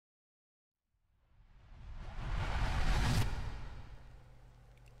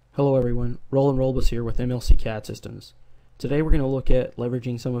Hello everyone, Roland Rolbus here with MLC CAD Systems. Today we're going to look at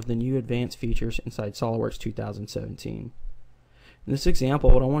leveraging some of the new advanced features inside SOLIDWORKS 2017. In this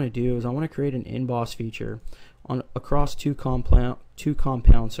example, what I want to do is I want to create an emboss feature across two compound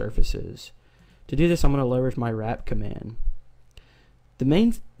surfaces. To do this, I'm going to leverage my wrap command. The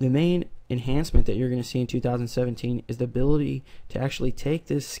main enhancement that you're going to see in 2017 is the ability to actually take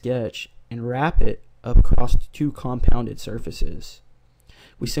this sketch and wrap it across two compounded surfaces.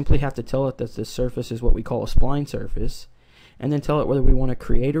 We simply have to tell it that this surface is what we call a spline surface, and then tell it whether we want to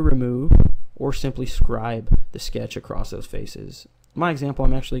create or remove or simply scribe the sketch across those faces. In my example,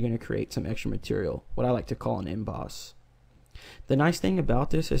 I'm actually going to create some extra material, what I like to call an emboss. The nice thing about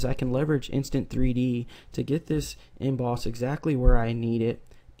this is I can leverage Instant 3D to get this emboss exactly where I need it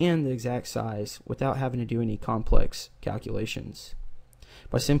and the exact size without having to do any complex calculations.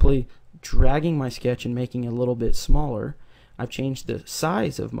 By simply dragging my sketch and making it a little bit smaller, I've changed the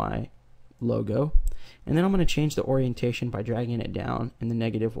size of my logo, and then I'm going to change the orientation by dragging it down in the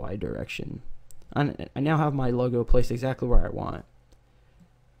negative Y direction. I now have my logo placed exactly where I want it.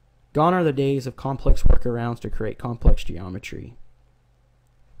 Gone are the days of complex workarounds to create complex geometry.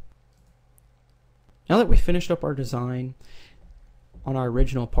 Now that we've finished up our design on our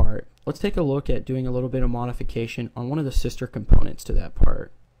original part, let's take a look at doing a little bit of modification on one of the sister components to that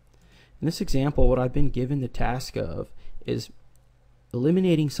part. In this example, what I've been given the task of is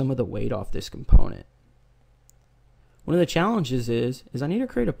eliminating some of the weight off this component. One of the challenges is I need to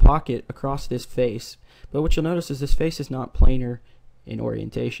create a pocket across this face, but what you'll notice is this face is not planar in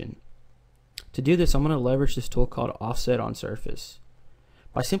orientation. To do this, I'm going to leverage this tool called Offset on Surface.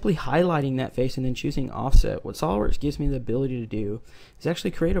 By simply highlighting that face and then choosing Offset, what SOLIDWORKS gives me the ability to do is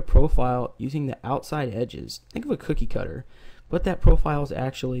actually create a profile using the outside edges. Think of a cookie cutter, but that profile is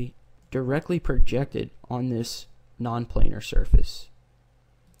actually directly projected on this non-planar surface.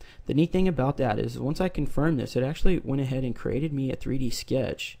 The neat thing about that is once I confirmed this, it actually went ahead and created me a 3D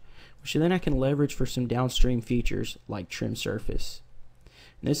sketch, which then I can leverage for some downstream features like trim surface.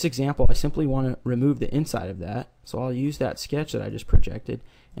 In this example, I simply want to remove the inside of that, so I'll use that sketch that I just projected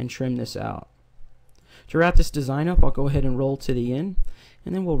and trim this out. To wrap this design up, I'll go ahead and roll to the end,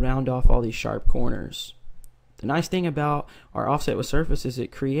 and then we'll round off all these sharp corners. The nice thing about our offset with surface is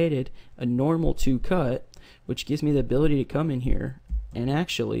it created a normal to cut, which gives me the ability to come in here and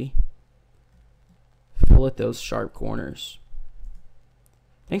actually fillet those sharp corners.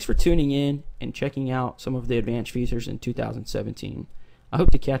 Thanks for tuning in and checking out some of the advanced features in 2017. I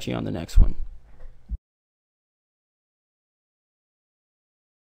hope to catch you on the next one.